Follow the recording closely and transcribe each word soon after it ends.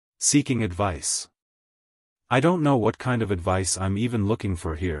Seeking advice. I don't know what kind of advice I'm even looking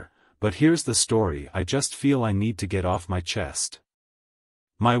for here, but here's the story I just feel I need to get off my chest.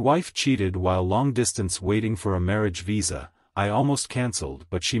 My wife cheated while long distance waiting for a marriage visa. I almost cancelled,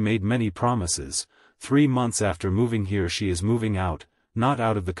 but she made many promises. 3 months after moving here she is moving out, not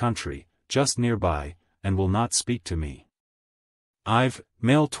out of the country, just nearby, and will not speak to me. I've,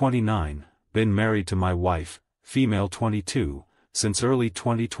 male 29, been married to my wife, female 22, since early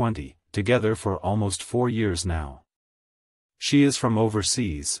 2020, together for almost 4 years now. She is from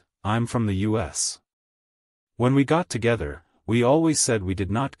overseas, I'm from the US. When we got together, we always said we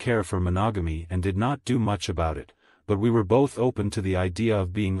did not care for monogamy and did not do much about it, but we were both open to the idea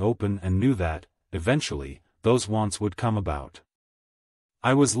of being open and knew that, eventually, those wants would come about.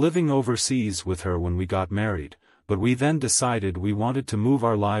 I was living overseas with her when we got married, but we then decided we wanted to move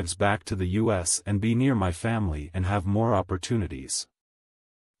our lives back to the US and be near my family and have more opportunities.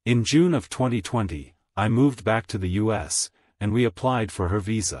 In June of 2020, I moved back to the US, and we applied for her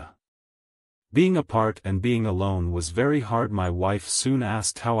visa. Being apart and being alone was very hard. My wife soon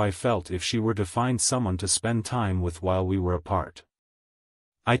asked how I felt if she were to find someone to spend time with while we were apart.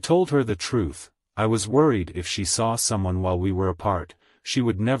 I told her the truth. I was worried if she saw someone while we were apart, she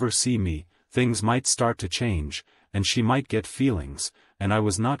would never see me, things might start to change, and she might get feelings, and I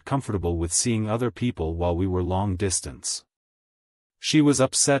was not comfortable with seeing other people while we were long distance. She was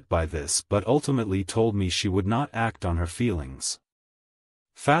upset by this but ultimately told me she would not act on her feelings.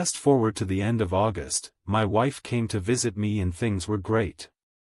 Fast forward to the end of August, my wife came to visit me and things were great.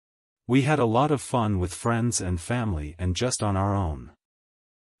 We had a lot of fun with friends and family and just on our own.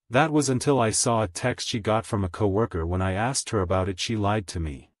 That was until I saw a text she got from a coworker. When I asked her about it, she lied to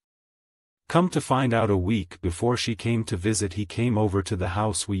me. Come to find out, a week before she came to visit, he came over to the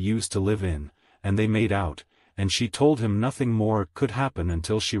house we used to live in, and they made out, and she told him nothing more could happen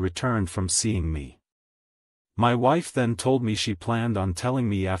until she returned from seeing me. My wife then told me she planned on telling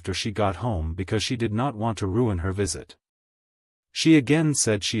me after she got home because she did not want to ruin her visit. She again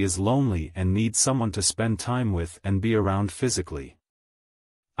said she is lonely and needs someone to spend time with and be around physically.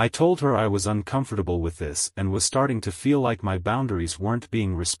 I told her I was uncomfortable with this and was starting to feel like my boundaries weren't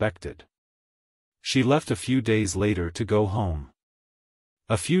being respected. She left a few days later to go home.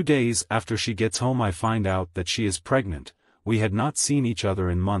 A few days after she gets home I find out that she is pregnant. We had not seen each other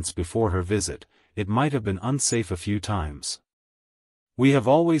in months before her visit. It might have been unsafe a few times. We have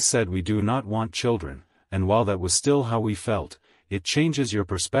always said we do not want children, and while that was still how we felt, it changes your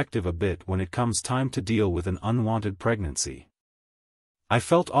perspective a bit when it comes time to deal with an unwanted pregnancy. I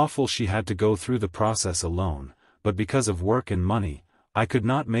felt awful she had to go through the process alone, but because of work and money, I could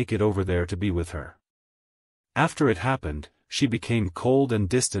not make it over there to be with her. After it happened, she became cold and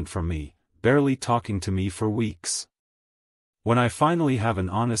distant from me, barely talking to me for weeks. When I finally have an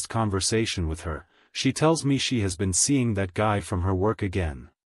honest conversation with her, she tells me she has been seeing that guy from her work again.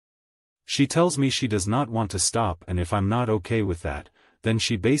 She tells me she does not want to stop, and if I'm not okay with that, then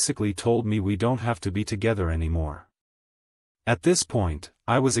she basically told me we don't have to be together anymore. At this point,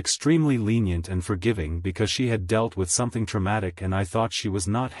 I was extremely lenient and forgiving because she had dealt with something traumatic and I thought she was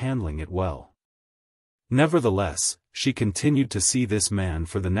not handling it well. Nevertheless, she continued to see this man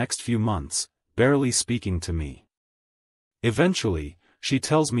for the next few months, barely speaking to me. Eventually, she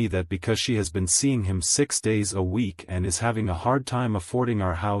tells me that because she has been seeing him 6 days a week and is having a hard time affording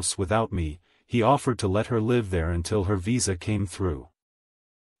our house without me, he offered to let her live there until her visa came through.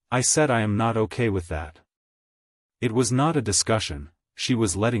 I said I am not okay with that. It was not a discussion, she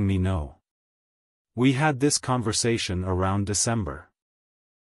was letting me know. We had this conversation around December.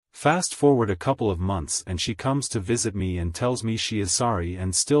 Fast forward a couple of months and she comes to visit me and tells me she is sorry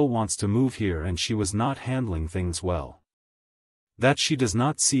and still wants to move here and she was not handling things well. That she does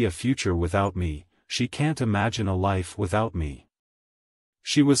not see a future without me, she can't imagine a life without me.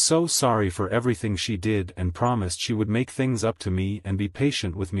 She was so sorry for everything she did and promised she would make things up to me and be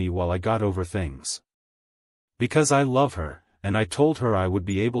patient with me while I got over things. Because I love her, and I told her I would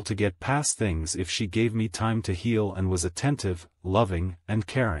be able to get past things if she gave me time to heal and was attentive, loving, and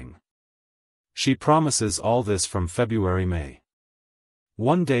caring. She promises all this from February-May.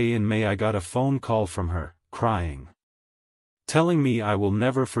 One day in May I got a phone call from her, crying. Telling me I will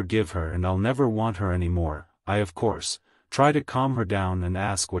never forgive her and I'll never want her anymore. I of course, try to calm her down and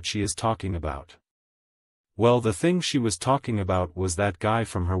ask what she is talking about. Well, the thing she was talking about was that guy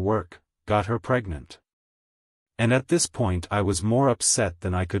from her work, got her pregnant. And at this point I was more upset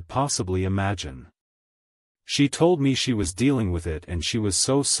than I could possibly imagine. She told me she was dealing with it and she was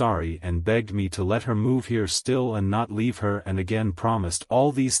so sorry and begged me to let her move here still and not leave her, and again promised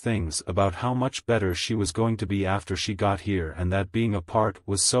all these things about how much better she was going to be after she got here and that being apart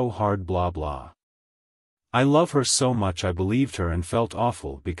was so hard blah blah. I love her so much. I believed her and felt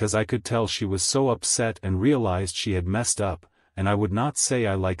awful because I could tell she was so upset and realized she had messed up, and I would not say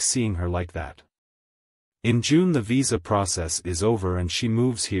I like seeing her like that. In June the visa process is over and she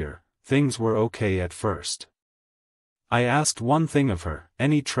moves here. Things were okay at first. I asked one thing of her: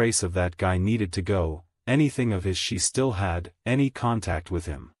 any trace of that guy needed to go, anything of his she still had, any contact with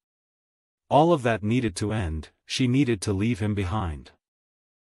him. All of that needed to end, she needed to leave him behind.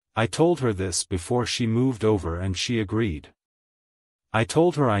 I told her this before she moved over and she agreed. I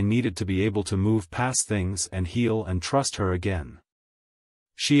told her I needed to be able to move past things and heal and trust her again.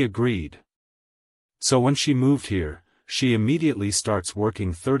 She agreed. So when she moved here, she immediately starts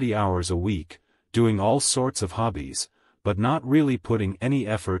working 30 hours a week, doing all sorts of hobbies, but not really putting any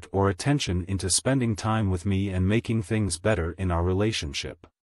effort or attention into spending time with me and making things better in our relationship.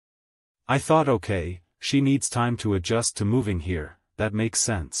 I thought, okay, she needs time to adjust to moving here, that makes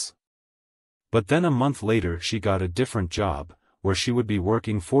sense. But then a month later she got a different job, where she would be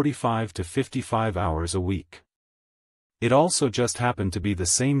working 45 to 55 hours a week. It also just happened to be the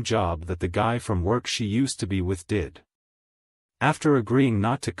same job that the guy from work she used to be with did. After agreeing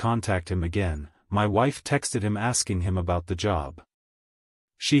not to contact him again, my wife texted him asking him about the job.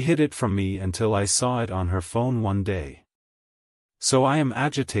 She hid it from me until I saw it on her phone one day. So I am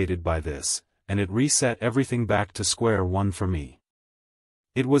agitated by this, and it reset everything back to square one for me.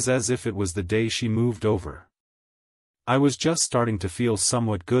 It was as if it was the day she moved over. I was just starting to feel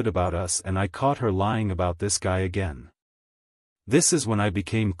somewhat good about us and I caught her lying about this guy again. This is when I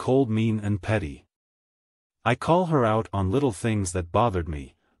became cold, mean and petty. I call her out on little things that bothered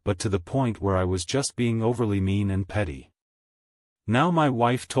me, but to the point where I was just being overly mean and petty. Now my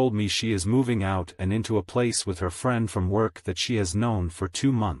wife told me she is moving out and into a place with her friend from work that she has known for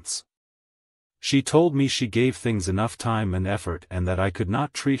 2 months. She told me she gave things enough time and effort and that I could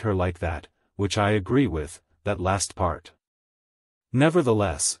not treat her like that, which I agree with, that last part.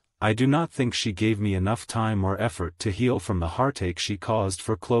 Nevertheless, I do not think she gave me enough time or effort to heal from the heartache she caused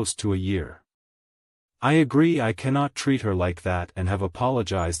for close to a year. I agree I cannot treat her like that and have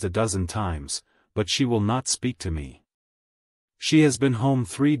apologized a dozen times, but she will not speak to me. She has been home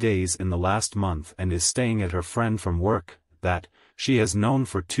 3 days in the last month and is staying at her friend from work, that she has known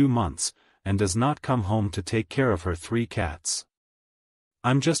for 2 months, and does not come home to take care of her 3 cats.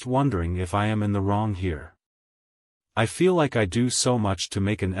 I'm just wondering if I am in the wrong here. I feel like I do so much to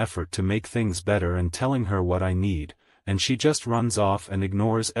make an effort to make things better and telling her what I need, and she just runs off and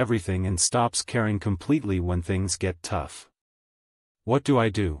ignores everything and stops caring completely when things get tough. What do I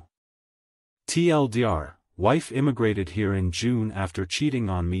do? TLDR, wife immigrated here in June after cheating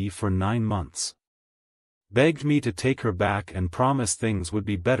on me for 9 months. Begged me to take her back and promised things would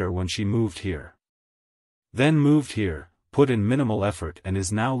be better when she moved here. Then moved here, put in minimal effort and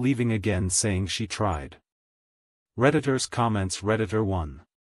is now leaving again saying she tried. Redditor's comments. Redditor 1.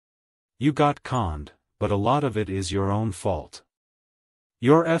 You got conned, but a lot of it is your own fault.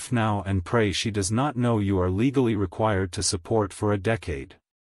 You're F now and pray she does not know you are legally required to support for a decade.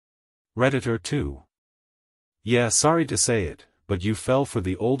 Redditor 2. Yeah, sorry to say it, but you fell for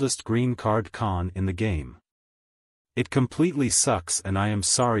the oldest green card con in the game. It completely sucks and I am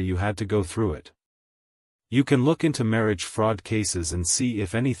sorry you had to go through it. You can look into marriage fraud cases and see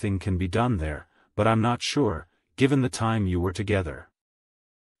if anything can be done there, but I'm not sure, given the time you were together.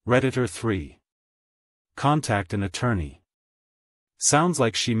 Redditor 3. Contact an attorney. Sounds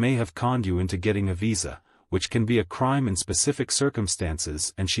like she may have conned you into getting a visa, which can be a crime in specific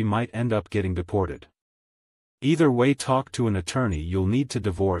circumstances and she might end up getting deported. Either way, talk to an attorney. You'll need to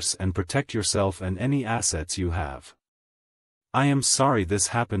divorce and protect yourself and any assets you have. I am sorry this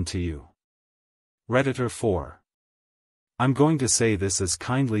happened to you. Redditor 4. I'm going to say this as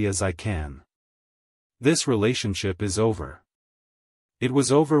kindly as I can. This relationship is over. It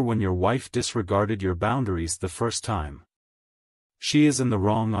was over when your wife disregarded your boundaries the first time. She is in the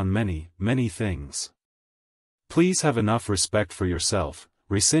wrong on many, many things. Please have enough respect for yourself,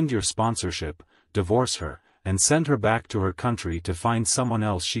 rescind your sponsorship, divorce her, and send her back to her country to find someone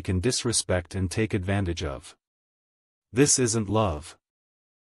else she can disrespect and take advantage of. This isn't love.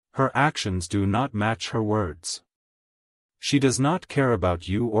 Her actions do not match her words. She does not care about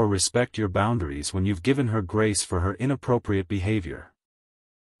you or respect your boundaries when you've given her grace for her inappropriate behavior.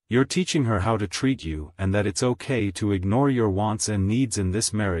 You're teaching her how to treat you and that it's okay to ignore your wants and needs in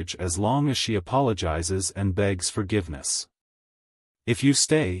this marriage as long as she apologizes and begs forgiveness. If you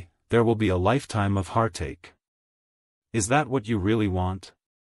stay, there will be a lifetime of heartache. Is that what you really want?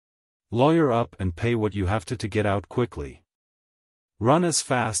 Lawyer up and pay what you have to get out quickly. Run as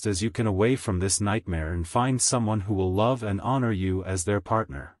fast as you can away from this nightmare and find someone who will love and honor you as their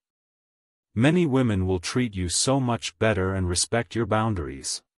partner. Many women will treat you so much better and respect your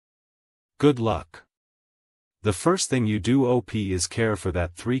boundaries. Good luck. The first thing you do is care for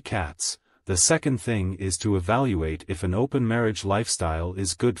that 3 cats, the second thing is to evaluate if an open marriage lifestyle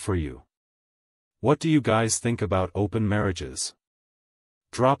is good for you. What do you guys think about open marriages?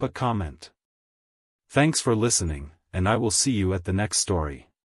 Drop a comment. Thanks for listening, and I will see you at the next story.